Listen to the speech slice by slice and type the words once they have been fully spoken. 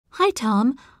Hi,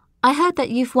 Tom. I heard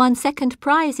that you've won second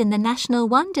prize in the National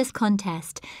Wonders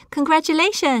contest.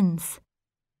 Congratulations!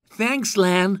 Thanks,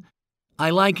 Lan. I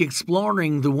like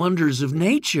exploring the wonders of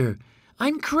nature.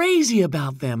 I'm crazy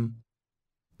about them.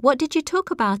 What did you talk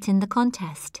about in the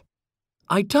contest?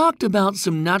 I talked about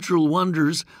some natural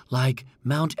wonders like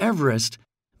Mount Everest,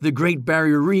 the Great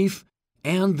Barrier Reef,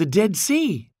 and the Dead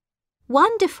Sea.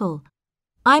 Wonderful!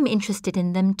 I'm interested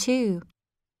in them too.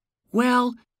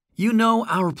 Well, you know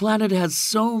our planet has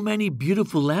so many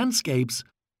beautiful landscapes,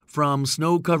 from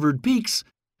snow-covered peaks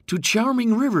to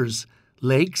charming rivers,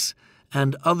 lakes,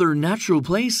 and other natural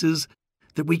places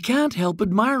that we can't help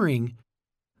admiring.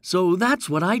 So that's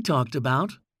what I talked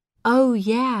about. Oh,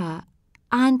 yeah.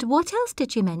 And what else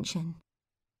did you mention?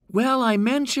 Well, I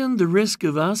mentioned the risk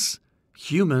of us,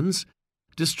 humans,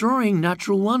 destroying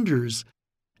natural wonders,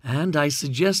 and I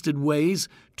suggested ways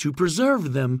to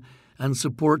preserve them and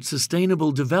support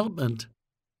sustainable development.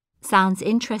 Sounds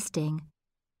interesting.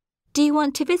 Do you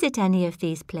want to visit any of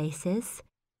these places?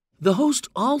 The host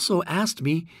also asked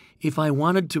me if I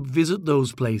wanted to visit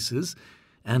those places,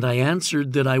 and I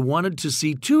answered that I wanted to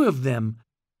see two of them,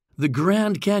 the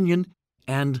Grand Canyon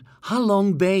and Ha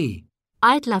Long Bay.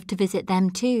 I'd love to visit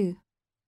them too.